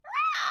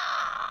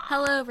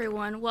Hello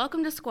everyone,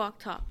 welcome to Squawk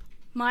Talk.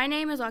 My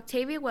name is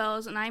Octavia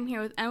Wells and I'm here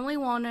with Emily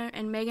Wallner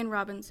and Megan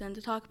Robinson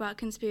to talk about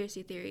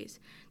conspiracy theories.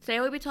 Today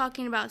we'll be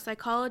talking about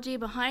psychology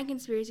behind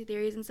conspiracy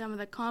theories and some of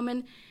the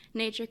common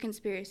nature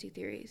conspiracy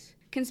theories.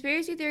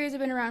 Conspiracy theories have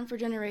been around for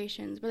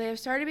generations, but they have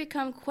started to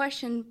become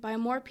questioned by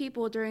more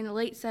people during the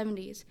late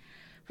 70s.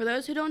 For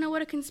those who don't know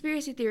what a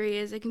conspiracy theory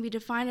is, it can be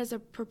defined as a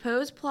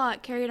proposed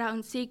plot carried out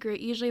in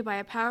secret, usually by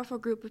a powerful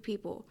group of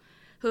people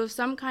who have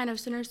some kind of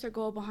sinister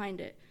goal behind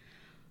it.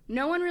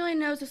 No one really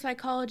knows the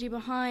psychology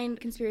behind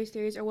conspiracy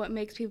theories or what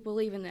makes people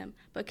believe in them,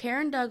 but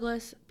Karen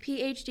Douglas,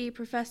 PhD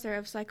professor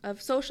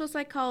of social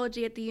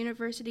psychology at the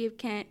University of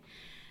Kent,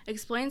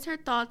 explains her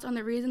thoughts on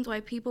the reasons why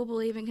people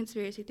believe in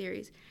conspiracy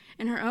theories.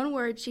 In her own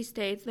words, she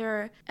states there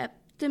are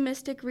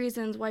optimistic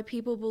reasons why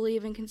people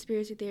believe in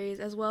conspiracy theories,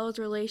 as well as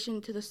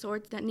relation to the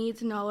sorts that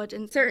needs knowledge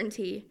and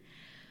certainty.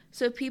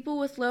 So people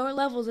with lower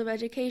levels of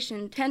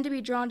education tend to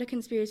be drawn to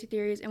conspiracy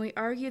theories, and we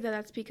argue that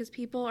that's because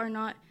people are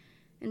not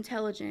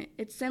intelligent.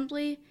 It's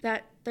simply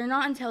that they're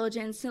not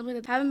intelligent, and simply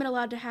that they haven't been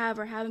allowed to have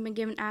or haven't been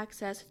given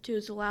access to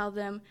allow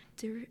them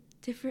to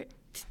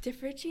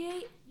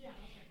differentiate? Yeah.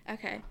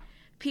 Okay.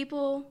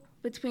 People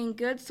between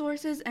good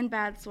sources and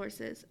bad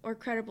sources, or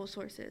credible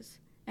sources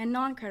and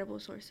non-credible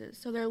sources.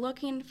 So they're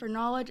looking for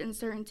knowledge and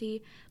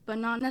certainty, but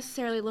not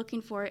necessarily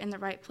looking for it in the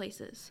right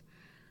places.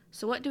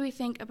 So what do we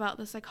think about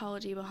the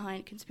psychology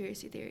behind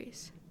conspiracy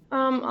theories?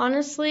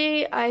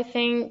 Honestly, I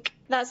think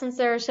that since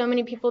there are so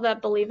many people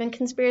that believe in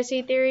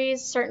conspiracy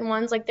theories, certain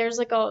ones, like there's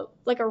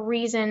like a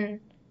reason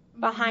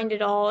behind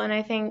it all, and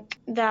I think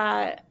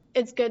that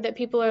it's good that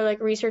people are like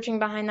researching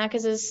behind that,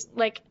 because it's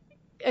like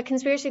a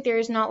conspiracy theory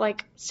is not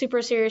like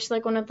super serious,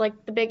 like one of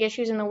like the big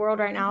issues in the world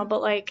right now,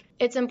 but like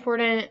it's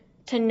important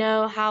to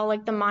know how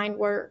like the mind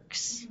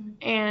works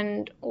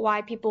and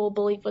why people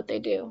believe what they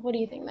do. What do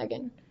you think,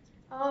 Megan?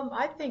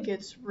 I think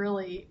it's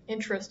really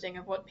interesting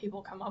of what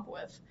people come up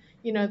with.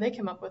 You know, they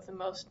come up with the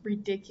most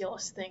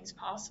ridiculous things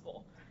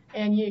possible.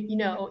 And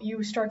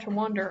you start to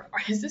wonder,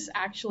 is this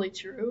actually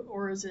true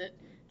or is it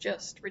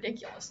just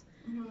ridiculous?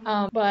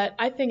 But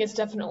I think it's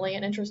definitely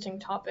an interesting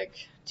topic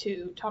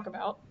to talk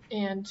about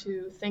and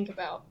to think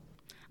about.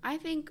 I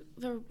think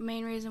the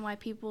main reason why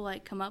people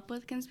like come up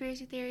with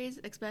conspiracy theories,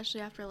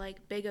 especially after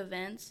like big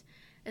events,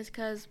 is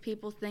because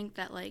people think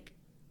that like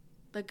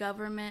the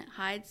government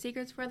hides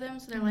secrets for them.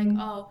 So they're like,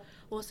 oh,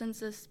 well, since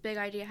this big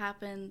idea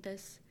happened,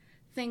 this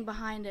thing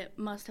behind it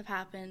must have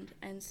happened.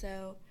 And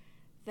so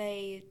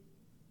they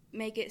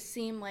make it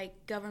seem like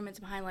government's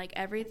behind like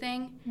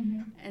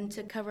everything. And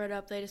to cover it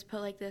up, they just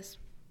put like this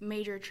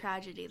major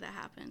tragedy that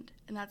happened.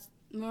 And that's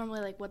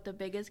normally like what the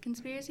biggest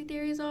conspiracy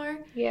theories are.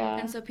 Yeah.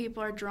 And so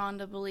people are drawn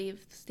to believe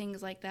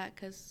things like that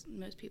because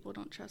most people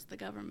don't trust the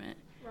government.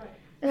 Right.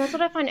 And that's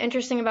what I find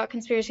interesting about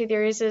conspiracy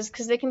theories, is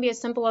because they can be as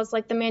simple as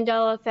like the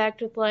Mandela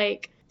effect with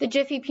like the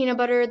Jiffy peanut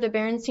butter, the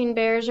Berenstain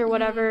Bears or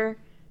whatever,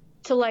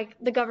 to like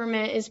the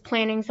government is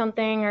planning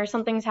something or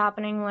something's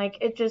happening. Like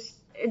it's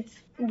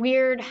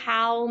weird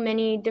how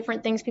many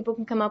different things people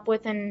can come up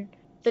with in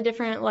the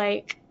different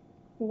like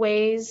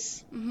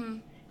ways.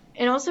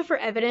 And also for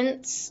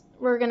evidence,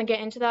 we're going to get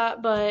into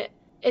that, but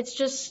it's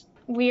just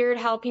weird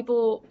how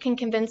people can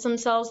convince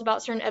themselves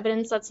about certain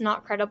evidence that's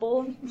not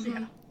credible.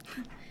 Yeah.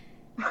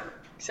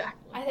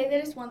 Exactly. I think they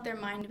just want their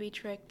mind to be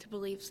tricked to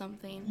believe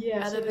something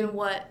rather than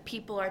what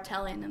people are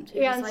telling them to.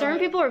 Yeah, and certain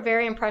people are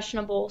very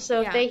impressionable.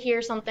 So if they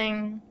hear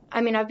something,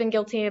 I mean, I've been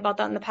guilty about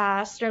that in the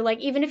past. Or like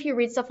even if you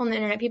read stuff on the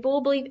internet, people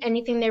will believe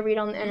anything they read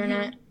on the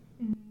internet.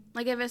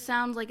 Like if it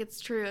sounds like it's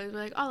true,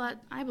 they're like, oh,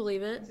 I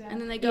believe it. Exactly.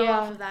 And then they go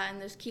off of that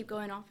and just keep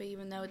going off it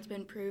even though it's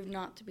been proved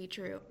not to be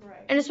true.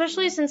 Right. And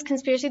especially since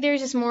conspiracy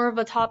theories is more of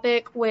a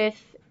topic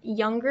with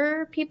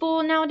younger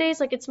people nowadays,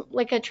 like it's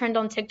like a trend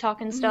on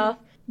TikTok and stuff.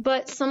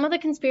 But some of the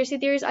conspiracy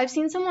theories, I've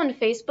seen some on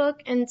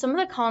Facebook, and some of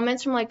the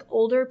comments from like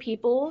older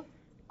people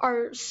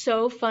are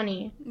so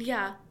funny.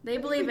 Yeah, they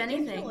believe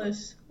anything. Like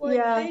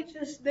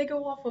they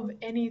go off of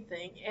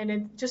anything, and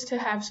it just to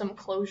have some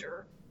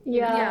closure.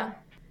 Yeah.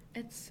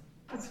 It's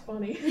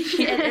funny.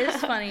 It is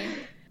funny.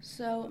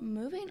 So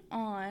moving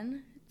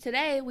on,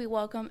 today we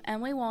welcome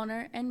Emily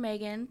Wallner and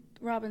Megan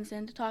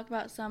Robinson to talk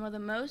about some of the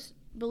most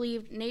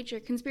believed nature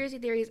conspiracy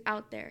theories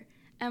out there.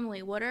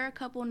 Emily, what are a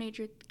couple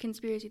nature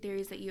conspiracy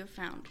theories that you have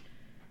found?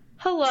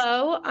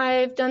 Hello,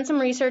 I've done some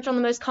research on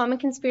the most common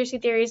conspiracy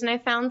theories, and I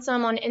found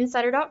some on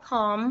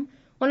Insider.com.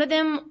 One of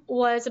them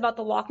was about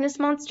the Loch Ness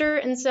Monster,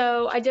 and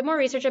so I did more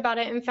research about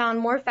it and found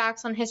more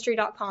facts on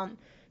History.com.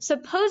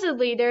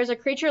 Supposedly, there's a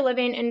creature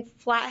living in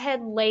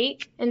Flathead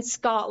Lake in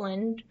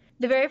Scotland.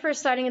 The very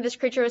first sighting of this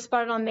creature was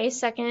spotted on May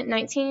 2nd,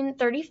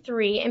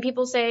 1933, and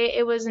people say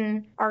it was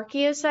an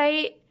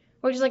archaeocete,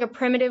 which is like a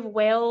primitive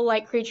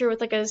whale-like creature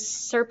with like a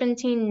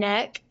serpentine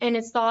neck, and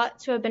it's thought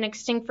to have been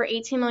extinct for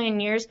 18 million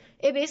years.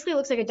 It basically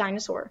looks like a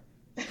dinosaur.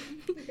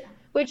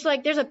 Which,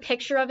 like, there's a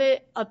picture of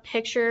it,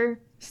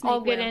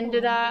 I'll get into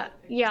that.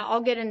 Yeah,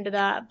 I'll get into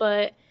that,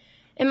 but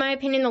in my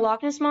opinion, the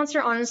Loch Ness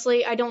Monster,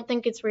 honestly, I don't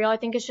think it's real. I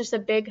think it's just a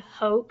big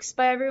hoax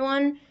by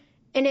everyone,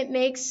 and it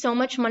makes so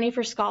much money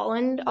for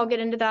Scotland. I'll get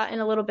into that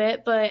in a little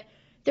bit, but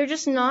they're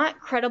just not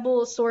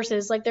credible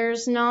sources. Like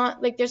there's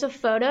a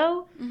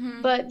photo,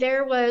 but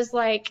there was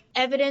like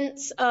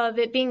evidence of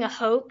it being a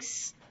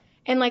hoax,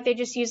 and like they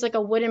just used like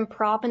a wooden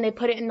prop and they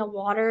put it in the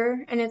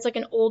water, and it's like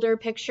an older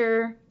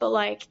picture, but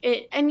like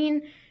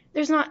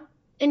there's not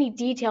any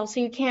detail, so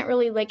you can't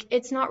really like,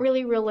 it's not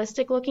really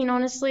realistic looking,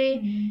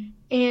 honestly.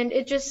 And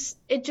it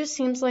just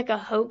seems like a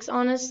hoax,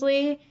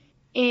 honestly.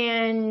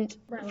 And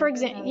for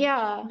example,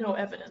 no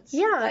evidence.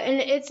 And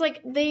it's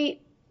like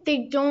they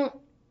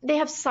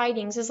have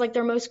sightings as like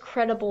their most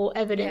credible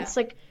evidence.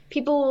 Like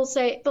people will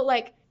say, but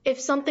like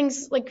if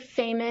something's like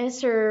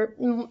famous or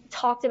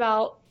talked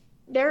about,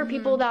 there are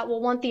people that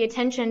will want the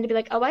attention to be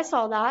like, oh, I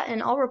saw that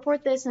and I'll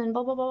report this and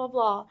blah blah blah blah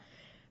blah.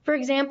 For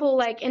example,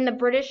 like in the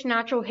British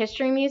Natural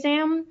History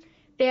Museum,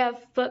 they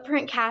have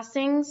footprint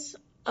castings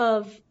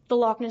of the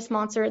Loch Ness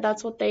Monster.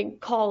 That's what they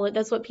call it.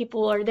 That's what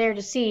people are there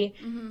to see.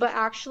 But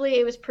actually,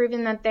 it was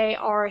proven that they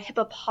are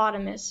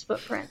hippopotamus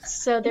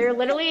footprints. So they're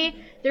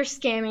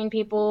scamming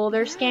people.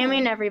 They're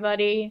scamming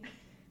everybody.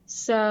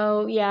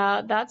 So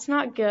yeah, that's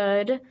not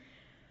good.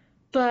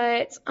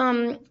 But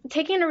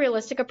taking a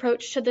realistic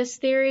approach to this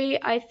theory,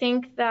 I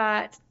think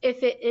that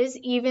if it is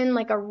even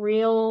like a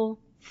real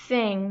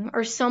thing,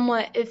 or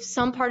somewhat, if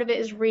some part of it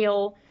is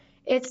real,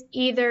 it's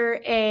either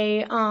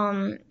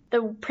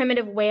the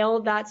primitive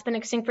whale that's been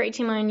extinct for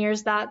 18 million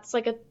years. That's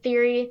like a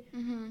theory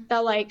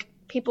that like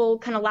people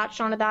kind of latched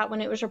onto that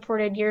when it was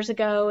reported years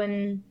ago,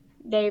 and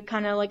they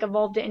kind of like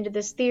evolved it into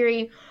this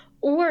theory.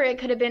 Or it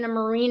could have been a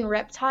marine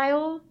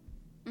reptile,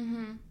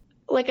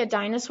 like a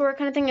dinosaur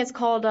kind of thing. It's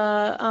called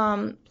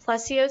a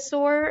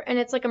plesiosaur, and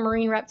it's like a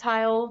marine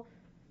reptile,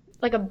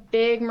 like a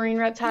big marine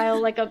reptile,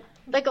 like a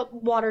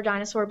water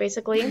dinosaur,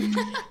 basically. And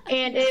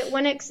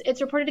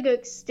it's reported to go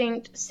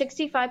extinct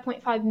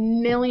 65.5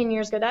 million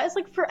years ago. That is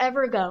like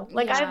forever ago.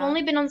 Like I've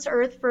only been on this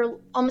earth for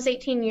almost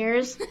 18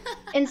 years,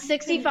 and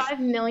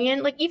 65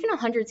 million, like even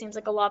 100 seems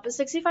like a lot, but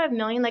 65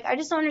 million, like I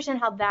just don't understand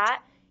how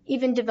that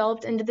even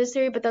developed into this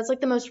theory. But that's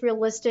like the most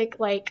realistic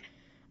like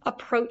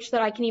approach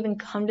that I can even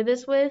come to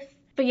this with.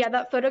 But yeah,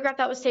 that photograph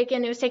that was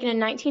taken, it was taken in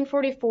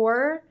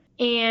 1944.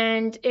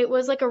 And it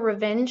was like a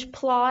revenge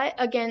plot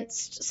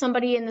against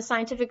somebody in the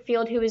scientific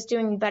field who was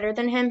doing better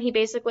than him. He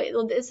basically,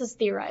 this is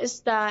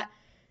theorized, that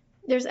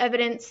there's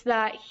evidence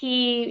that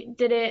he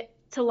did it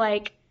to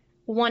like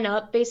one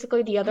up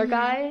basically the other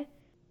guy.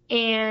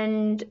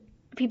 And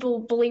people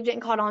believed it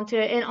and caught on to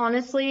it. And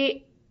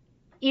honestly,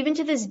 even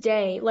to this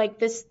day, like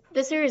this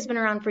theory has been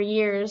around for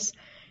years.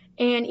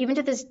 And even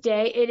to this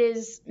day, it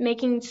is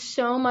making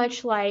so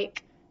much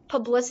like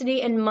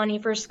publicity and money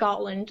for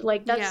Scotland.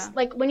 Like that's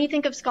like when you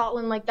think of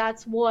Scotland, like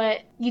that's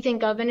what you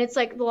think of. And it's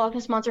like the Loch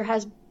Ness Monster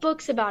has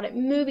books about it,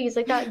 movies,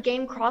 like that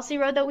game Crossy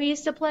Road that we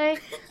used to play.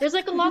 There's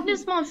like a Loch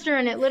Ness Monster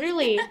in it,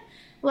 literally.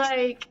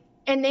 Like,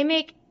 and they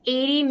make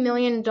 $80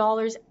 million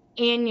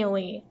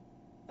annually.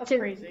 That's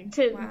crazy.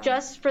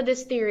 Just for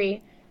this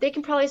theory. They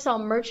can probably sell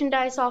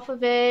merchandise off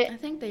of it. I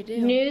think they do.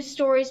 News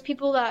stories,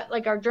 people that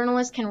like are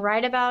journalists can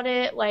write about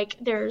it. Like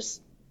there's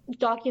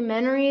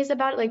documentaries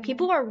about it. Like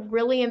people are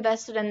really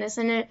invested in this,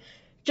 and it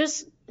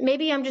just,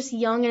 maybe I'm just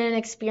young and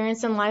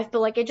inexperienced in life, but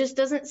like it just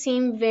doesn't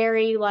seem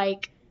very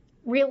like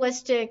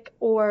realistic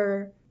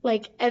or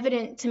like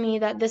evident to me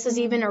that this is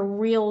even a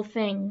real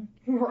thing.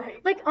 Right.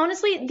 Like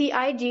honestly, the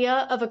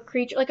idea of a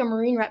creature like a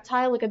marine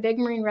reptile, like a big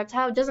marine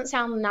reptile, doesn't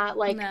sound that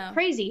like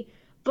crazy.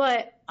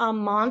 But a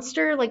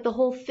monster, like the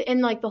whole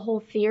and like the whole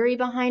theory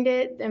behind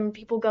it, and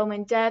people go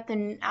in depth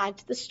and add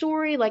to the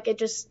story, like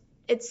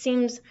it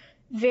seems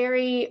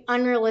very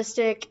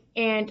unrealistic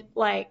and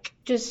like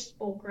just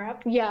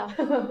bullcrap. Yeah.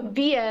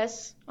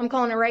 BS. I'm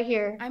calling it right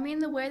here. I mean,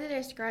 the way that they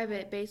describe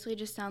it basically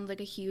just sounds like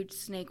a huge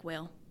snake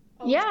whale.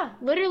 Yeah,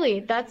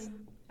 literally. That's.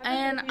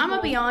 And I'm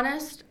gonna be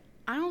honest,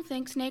 I don't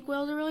think snake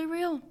whales are really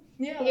real.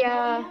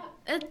 Yeah.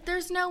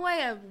 There's no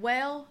way a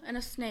whale and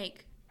a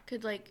snake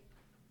could like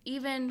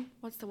even,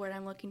 what's the word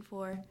I'm looking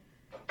for?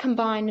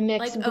 Combine,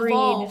 mix, like breed.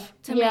 Evolve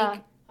to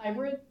make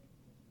hybrid.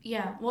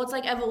 Yeah, well, it's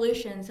like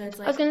evolution, so it's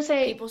like I was gonna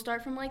say, people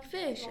start from like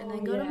fish and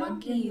then go to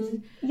monkeys.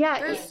 Yeah,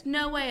 there's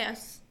no way a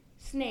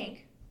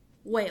snake,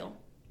 whale.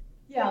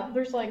 Yeah,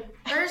 there's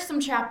some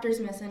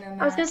chapters missing in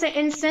that. I was gonna say,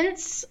 and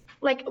since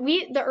like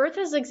the Earth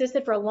has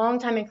existed for a long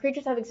time and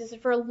creatures have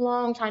existed for a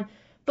long time,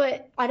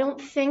 but I don't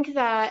think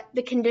that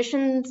the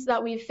conditions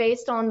that we've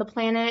faced on the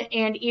planet,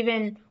 and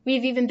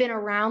we've even been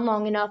around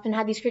long enough and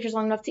had these creatures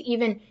long enough to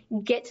even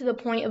get to the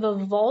point of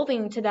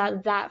evolving to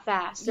that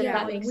fast. If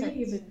that makes sense.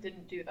 We even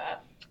didn't do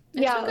that.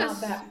 Yeah,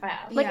 not that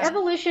fast. Like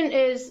evolution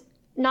is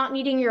not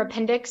needing your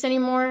appendix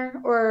anymore,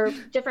 or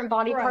different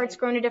body parts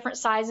growing to different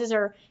sizes,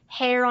 or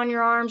hair on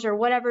your arms, or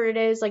whatever it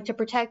is, like to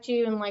protect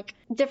you, and like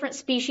different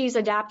species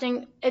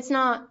adapting. It's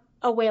not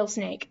a whale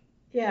snake.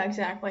 Yeah,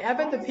 exactly. I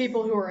bet the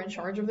people who are in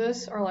charge of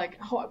this are like,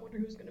 oh, I wonder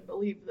who's going to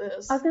believe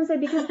this. I was going to say,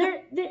 because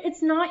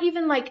it's not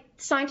even like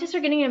scientists are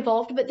getting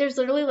involved, but there's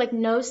literally like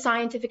no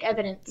scientific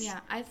evidence. Yeah,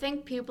 I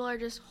think people are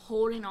just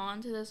holding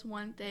on to this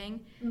one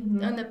thing.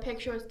 And the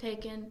picture was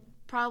taken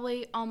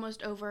probably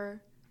almost over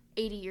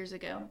 80 years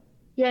ago.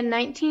 Yeah,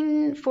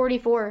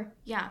 1944.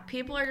 Yeah,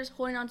 people are just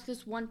holding on to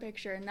this one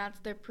picture, and that's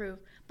their proof.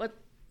 But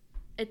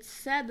it's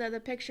said that the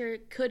picture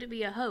could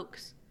be a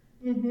hoax.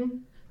 Mm-hmm.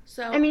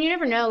 So I mean, you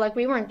never know. Like,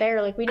 we weren't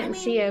there. Like, we didn't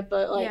see it,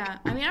 but, like... Yeah,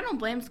 I mean, I don't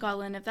blame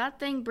Scotland. If that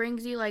thing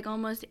brings you, like,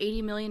 almost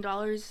 $80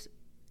 million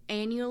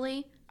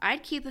annually,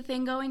 I'd keep the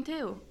thing going,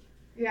 too.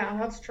 Yeah,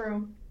 that's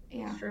true.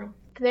 Yeah. That's true.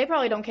 They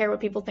probably don't care what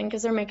people think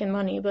because they're making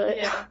money, but...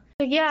 Yeah.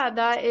 But yeah,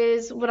 that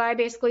is what I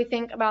basically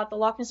think about the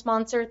Loch Ness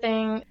Monster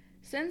thing.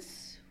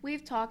 Since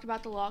we've talked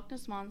about the Loch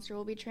Ness Monster,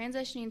 we'll be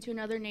transitioning to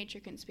another nature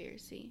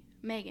conspiracy.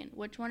 Megan,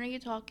 which one are you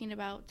talking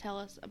about? Tell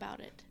us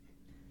about it.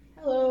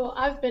 Hello,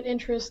 I've been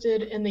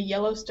interested in the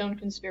Yellowstone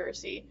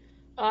conspiracy.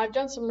 I've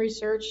done some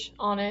research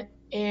on it,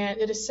 and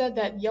it is said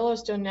that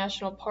Yellowstone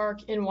National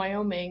Park in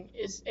Wyoming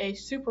is a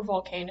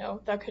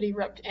supervolcano that could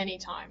erupt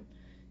anytime.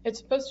 It's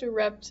supposed to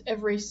erupt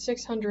every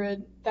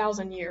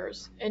 600,000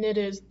 years, and it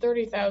is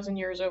 30,000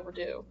 years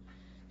overdue.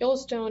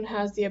 Yellowstone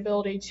has the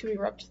ability to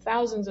erupt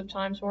thousands of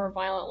times more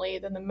violently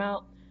than the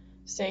Mount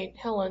St.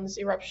 Helens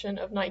eruption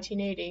of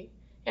 1980,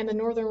 and the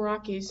Northern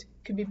Rockies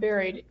could be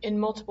buried in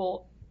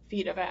multiple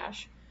feet of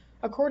ash.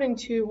 According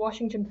to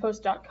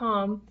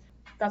WashingtonPost.com,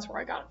 that's where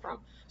I got it from.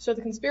 So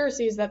the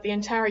conspiracy is that the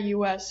entire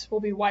U.S. will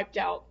be wiped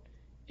out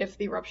if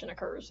the eruption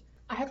occurs.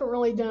 I haven't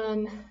really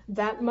done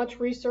that much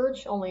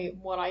research, only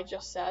what I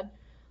just said.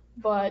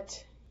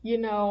 But,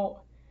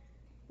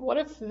 what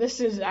if this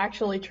is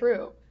actually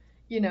true?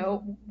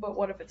 But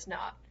what if it's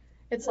not?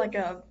 It's like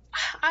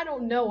I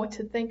don't know what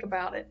to think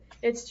about it.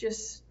 It's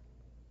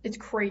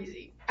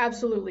crazy.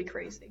 Absolutely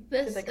crazy.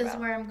 This is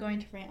where I'm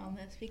going to rant on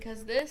this,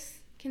 because this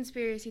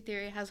conspiracy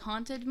theory has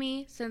haunted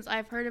me since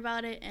I've heard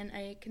about it in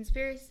a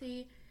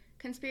conspiracy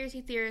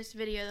theorist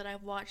video that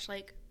I've watched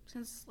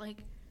since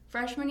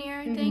freshman year,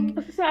 I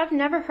think. So I've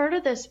never heard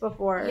of this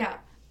before. Yeah.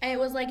 And it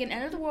was like an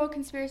end of the world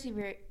conspiracy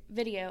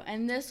video,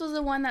 and this was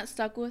the one that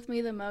stuck with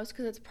me the most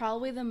because it's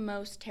probably the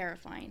most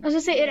terrifying. I was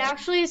gonna say, it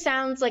actually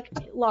sounds like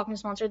Loch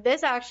Ness Monster.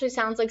 This actually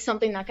sounds like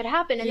something that could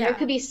happen, and there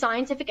could be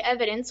scientific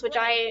evidence, which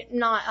I'm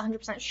not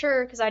 100%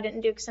 sure because I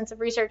didn't do extensive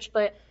research,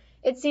 but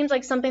it seems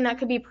like something that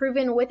could be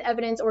proven with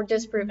evidence or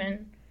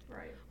disproven.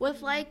 Right.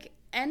 With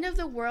end of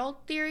the world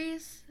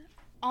theories,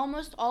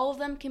 almost all of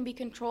them can be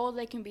controlled,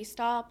 they can be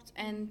stopped,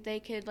 and they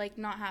could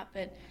not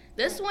happen.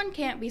 This one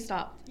can't be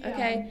stopped,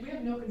 okay? We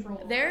have no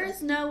control.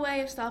 There's no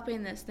way of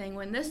stopping this thing.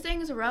 When this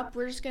thing's erupt,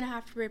 we're just gonna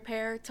have to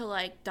prepare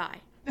to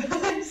die.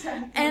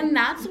 And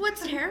that's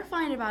what's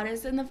terrifying about it,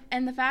 is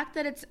the fact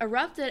that it's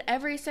erupted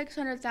every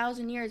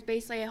 600,000 years,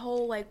 basically a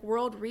whole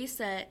world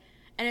reset,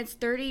 and it's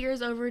 30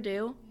 years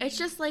overdue. It's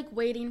just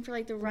waiting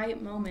for the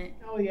right moment.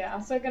 Oh yeah,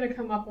 so it's gonna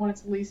come up when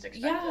it's least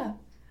expected. Yeah.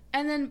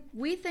 And then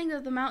we think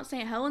that the Mount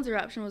St. Helens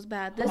eruption was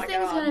bad. This my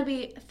thing's God. going to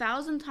be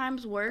 1,000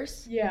 times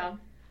worse. Yeah.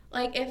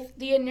 If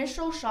the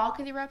initial shock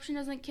of the eruption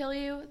doesn't kill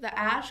you, the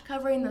ash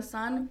covering the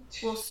sun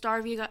will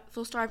starve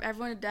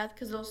everyone to death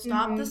because it'll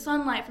stop the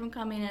sunlight from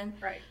coming in.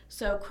 Right.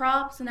 So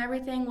crops and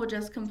everything will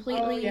just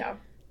completely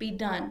be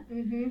done.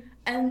 Mm-hmm.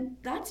 And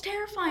that's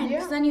terrifying Yeah.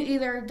 because then you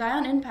either die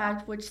on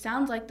impact, which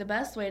sounds like the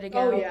best way to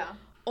go, Oh yeah.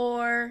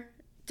 or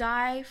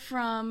die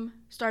from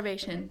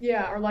starvation.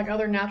 Yeah, or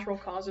other natural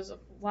causes of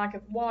lack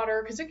of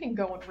water, because it can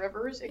go in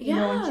rivers, it can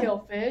go and kill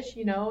fish,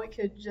 it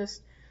could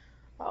just,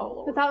 oh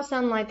Lord. Without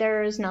sunlight,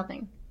 there is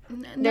nothing.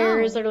 No.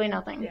 There is literally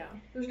nothing. Yeah,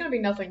 there's going to be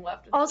nothing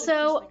left.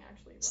 Also,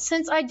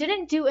 since I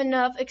didn't do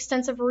enough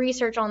extensive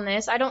research on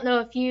this, I don't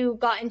know if you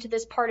got into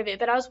this part of it,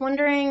 but I was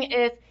wondering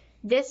if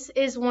this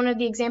is one of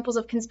the examples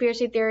of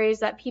conspiracy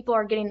theories that people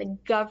are getting the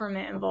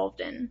government involved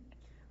in.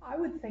 I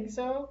would think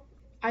so.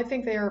 I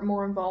think they are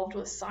more involved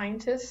with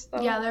scientists,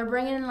 though. Yeah, they're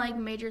bringing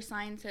in major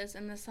scientists,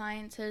 and the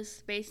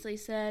scientists basically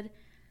said,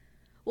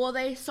 well,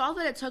 they saw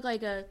that it took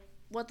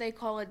what they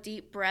call a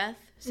deep breath,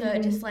 so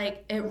it just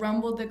it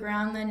rumbled the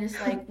ground, then just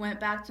went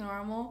back to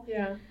normal.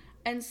 Yeah.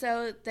 And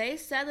so they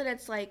said that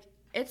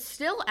it's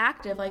still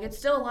active, it's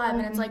still alive,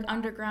 and it's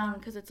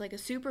underground because it's a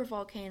super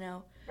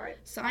volcano. Right.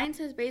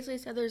 Scientists basically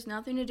said there's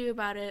nothing to do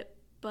about it,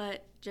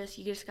 but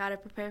you just gotta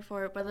prepare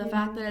for it. But the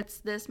fact that it's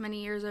this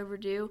many years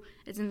overdue,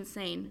 it's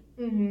insane.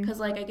 Because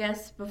I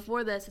guess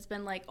before this, it's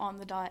been on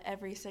the dot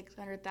every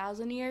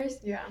 600,000 years.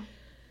 Yeah.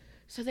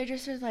 So they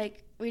just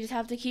we just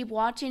have to keep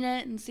watching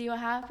it and see what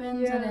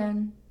happens, Yeah.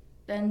 and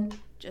then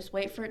just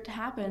wait for it to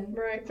happen.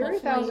 Right.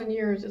 30,000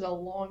 years is a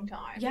long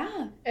time.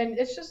 Yeah. And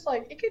it's just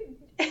it could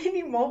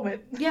any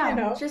moment.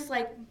 Yeah. Just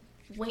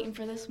waiting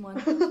for this one.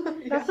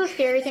 That's the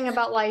scary thing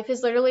about life,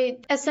 is literally,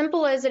 as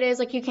simple as it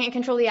is, you can't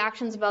control the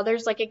actions of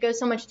others, it goes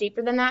so much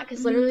deeper than that,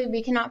 because literally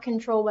we cannot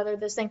control whether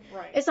this thing,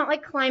 Right. it's not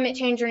like climate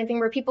change or anything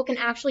where people can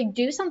actually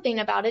do something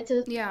about it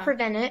to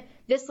prevent it.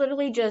 This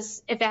literally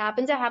just, if it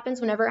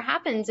happens whenever it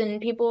happens, and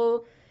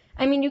people,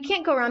 you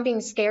can't go around being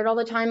scared all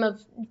the time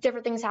of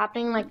different things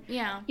happening.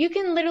 Yeah. You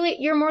can literally,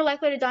 you're more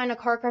likely to die in a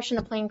car crash than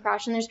a plane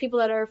crash, and there's people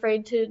that are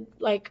afraid to,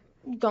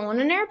 go on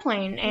an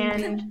airplane,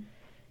 and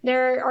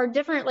there are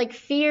different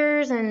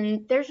fears,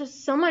 and there's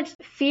just so much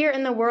fear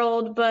in the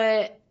world.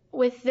 But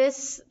with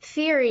this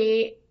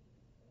theory,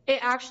 it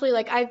actually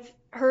I've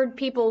heard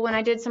people, when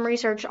I did some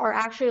research, are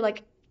actually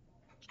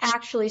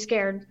actually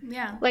scared.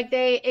 Yeah. Like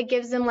it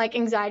gives them like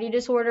anxiety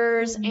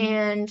disorders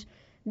and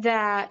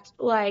that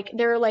like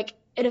they're like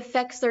it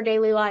affects their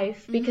daily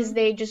life because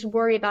they just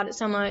worry about it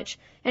so much.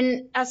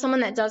 And as someone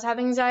that does have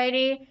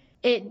anxiety,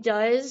 it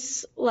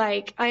does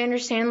like I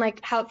understand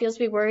like how it feels to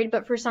be worried,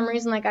 but for some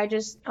reason like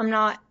I'm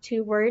not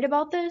too worried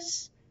about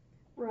this.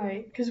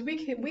 Right, because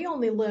we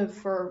only live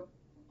for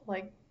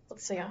like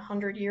let's say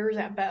 100 years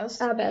at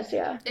best. At best,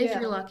 yeah. If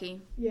you're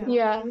lucky.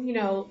 Yeah. You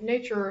know,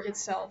 nature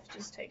itself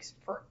just takes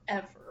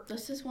forever.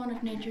 This is one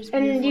of nature's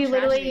And beautiful you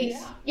literally,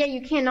 tragedies.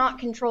 you cannot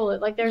control it.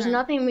 Like, there's No.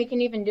 nothing we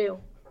can even do.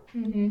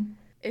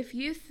 If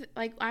you,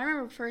 like, I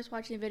remember first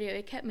watching the video,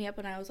 it kept me up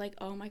and I was like,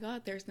 oh my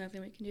god, there's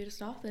nothing we can do to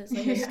stop this.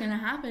 Like, it's gonna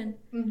happen.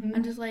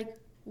 I'm just like,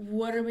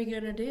 what are we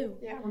gonna do?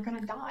 Yeah, we're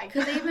gonna die.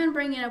 Because they even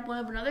bring it up one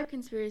of another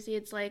conspiracy,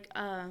 it's like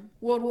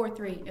World War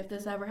III, if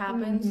this ever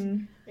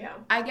happens. Yeah.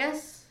 I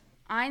guess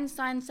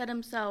Einstein said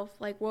himself,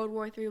 like, World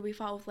War III will be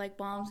fought with, like,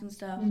 bombs and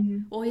stuff.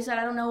 Well, he said,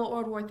 I don't know what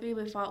World War III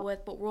will be fought with,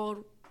 but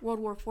World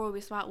War IV will be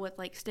fought with,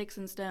 like, sticks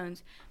and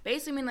stones.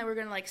 Basically mean that we're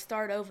gonna, like,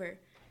 start over.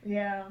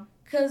 Yeah.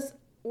 Because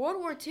World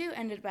War II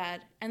ended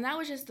bad, and that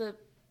was just the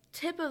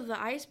tip of the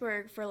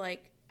iceberg for,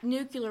 like,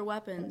 nuclear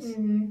weapons.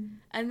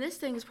 And this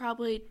thing is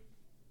probably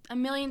a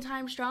million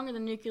times stronger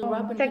than nuclear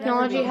weapons. could ever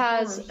Technology be.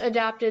 has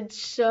adapted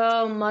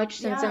so much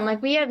since then. Yeah.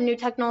 Like, we have new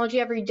technology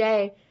every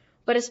day.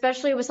 But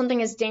especially with something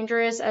as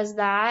dangerous as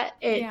that,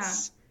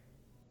 it's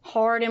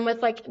hard. And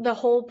with, like, the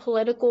whole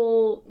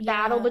political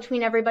battle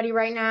between everybody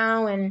right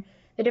now and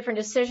the different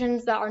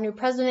decisions that our new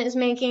president is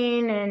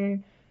making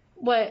and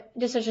what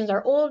decisions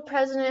our old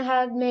president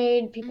had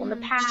made, people in the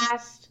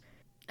past.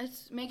 It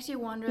makes you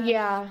wonder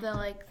Yeah.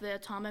 if the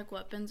atomic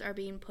weapons are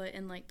being put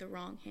in, like, the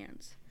wrong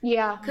hands.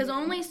 Yeah. Because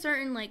only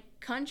certain, like,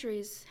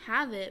 countries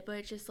have it, but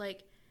it's just,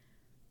 like,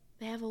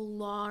 they have a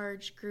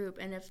large group.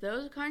 And if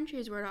those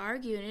countries were to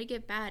argue and it'd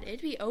get bad,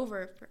 it'd be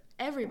over for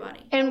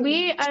everybody. And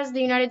we, as the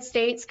United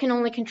States, can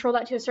only control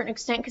that to a certain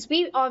extent because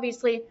we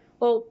obviously,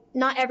 well,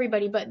 not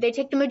everybody, but they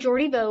take the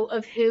majority vote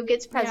of who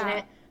gets president.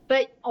 Yeah.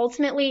 But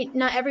ultimately,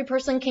 not every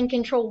person can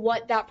control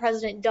what that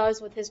president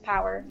does with his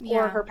power or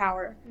Yeah. her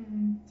power.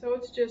 So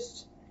it's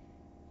just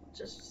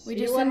We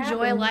see just what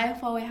enjoy happens.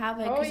 life while we have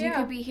it. Oh, Because you yeah.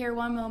 could be here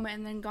one moment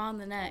and then gone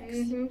the next.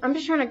 I'm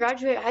just trying to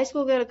graduate high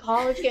school, go to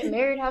college, get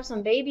married, have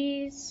some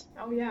babies.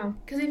 Oh yeah.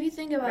 Because if you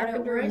think about it,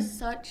 we're Carpentry.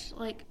 such,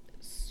 like,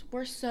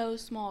 we're so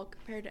small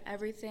compared to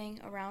everything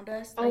around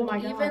us. Oh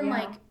Like, my God, even, yeah.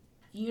 like,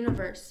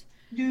 universe.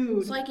 Dude.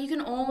 It's like you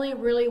can only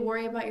really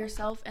worry about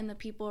yourself and the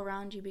people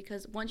around you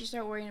because once you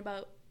start worrying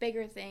about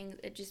bigger things,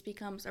 it just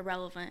becomes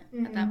irrelevant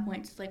at that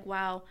point. It's like,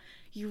 wow,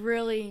 you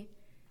really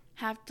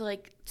have to,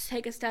 like,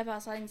 take a step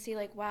outside and see,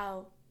 like,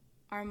 wow,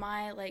 are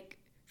my, like,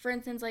 for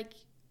instance, like,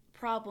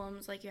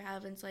 problems like you're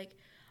having, it's like,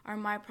 are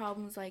my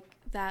problems, like,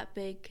 that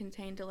big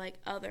contained to, like,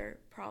 other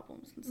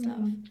problems and stuff?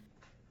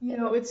 You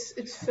know, it's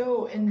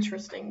so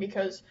interesting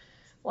because,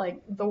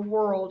 like, the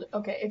world.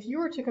 Okay, if you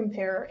were to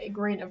compare a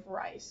grain of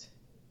rice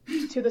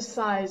to the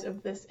size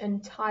of this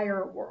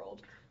entire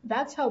world,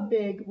 that's how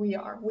big we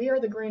are. We are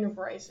the grain of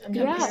rice, and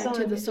then Yeah. the sun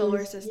To the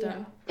solar is-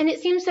 system. And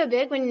it seems so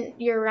big when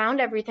you're around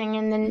everything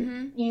and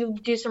then you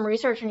do some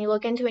research and you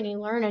look into it and you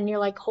learn and you're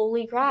like,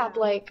 holy crap,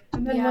 like,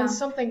 And then Yeah. when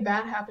something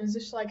bad happens,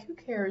 it's like, who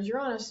cares? You're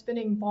on a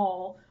spinning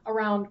ball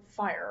around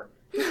fire.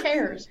 Who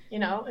cares? You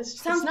know, it's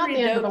Sounds not the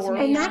pretty end of dope the to world.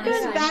 me. and that goes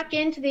honestly. back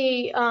into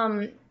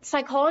the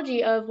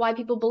psychology of why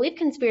people believe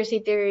conspiracy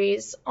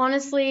theories.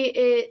 Honestly,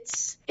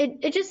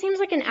 it just seems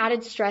like an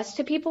added stress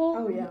to people.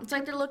 Oh yeah. It's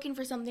like they're looking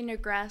for something to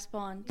grasp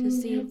on to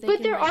see if they But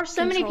can, there like, are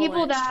so many control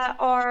people it. that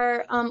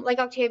are, like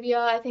Octavia,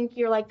 I think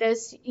you're like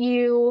this.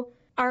 You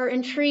are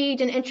intrigued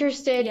and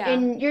interested, Yeah.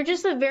 and you're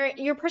just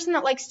you're a person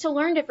that likes to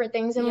learn different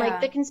things. And Yeah.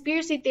 like the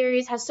conspiracy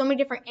theories has so many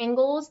different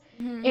angles,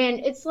 and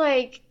it's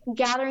like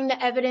gathering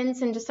the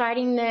evidence and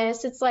deciding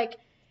this. It's like,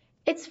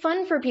 it's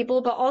fun for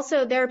people, but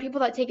also there are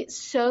people that take it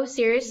so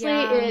seriously.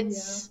 Yeah.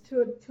 It's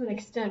To an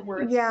extent where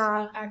it's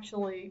Yeah.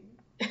 actually,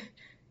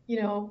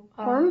 you know,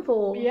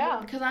 harmful. Yeah.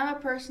 Because I'm a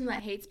person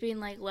that hates being,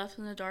 like, left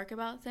in the dark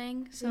about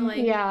things. So,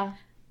 like, Yeah.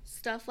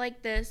 stuff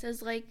like this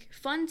is, like,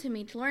 fun to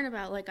me to learn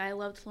about. Like, I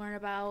love to learn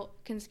about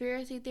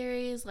conspiracy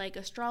theories, like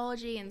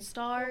astrology and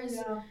stars.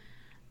 Yeah.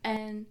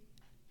 And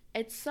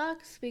it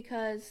sucks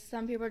because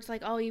some people are just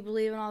like, oh, you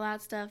believe in all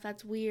that stuff,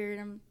 that's weird.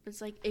 And it's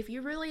like, if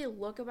you really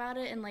look about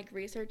it and, like,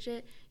 research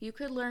it, you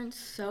could learn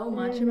so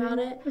much about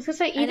it. I was gonna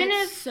say, And even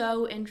it's if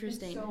so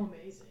interesting. So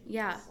amazing.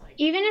 Yeah. It's like,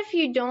 even if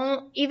you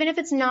don't, even if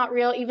it's not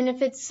real, even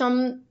if it's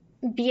some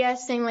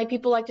BS thing, like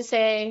people like to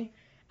say,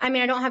 I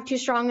mean, I don't have too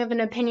strong of an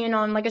opinion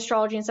on like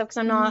astrology and stuff because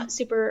I'm not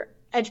super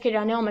educated.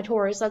 I know I'm a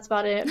Taurus, that's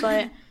about it.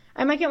 But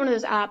I might get one of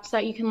those apps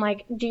that you can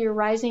like do your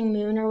rising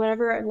moon or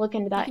whatever and look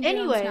into that. You can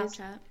do it on Anyways,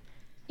 Snapchat.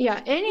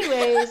 yeah.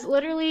 Anyways,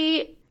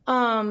 literally,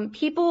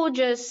 people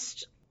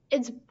just,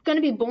 it's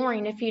gonna be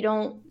boring if you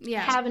don't Yeah.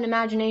 have an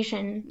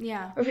imagination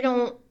Yeah. or if you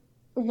don't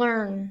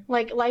learn.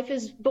 Like life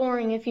is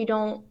boring if you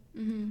don't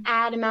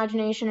add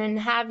imagination and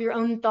have your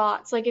own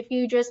thoughts. Like if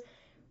you just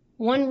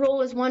one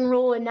rule is one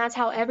rule and that's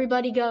how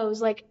everybody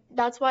goes. Like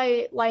that's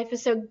why life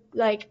is so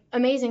like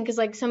amazing, because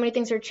like so many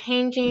things are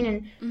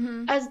changing,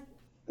 and as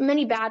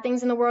many bad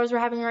things in the world as we're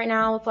having right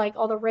now with like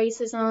all the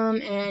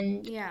racism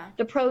and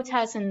the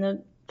protests and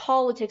the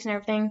politics and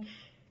everything,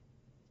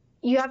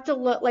 you have to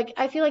look like,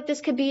 I feel like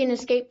this could be an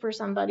escape for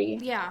somebody.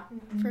 Yeah,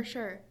 for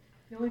sure.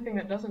 The only thing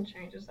that doesn't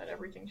change is that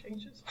everything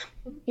changes.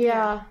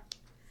 Yeah.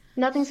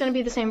 Nothing's going to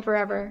be the same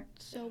forever.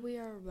 So we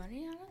are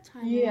running out of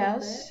time.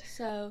 Yes.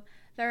 So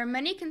there are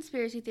many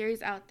conspiracy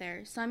theories out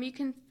there. Some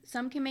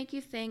can make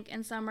you think,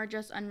 and some are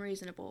just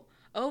unreasonable.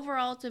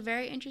 Overall, it's a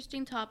very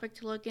interesting topic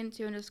to look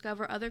into and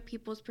discover other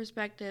people's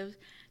perspectives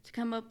to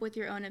come up with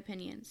your own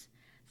opinions.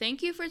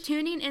 Thank you for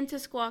tuning into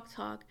Squawk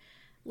Talk.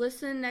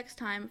 Listen next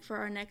time for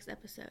our next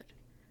episode.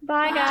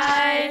 Bye,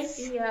 guys.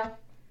 See ya.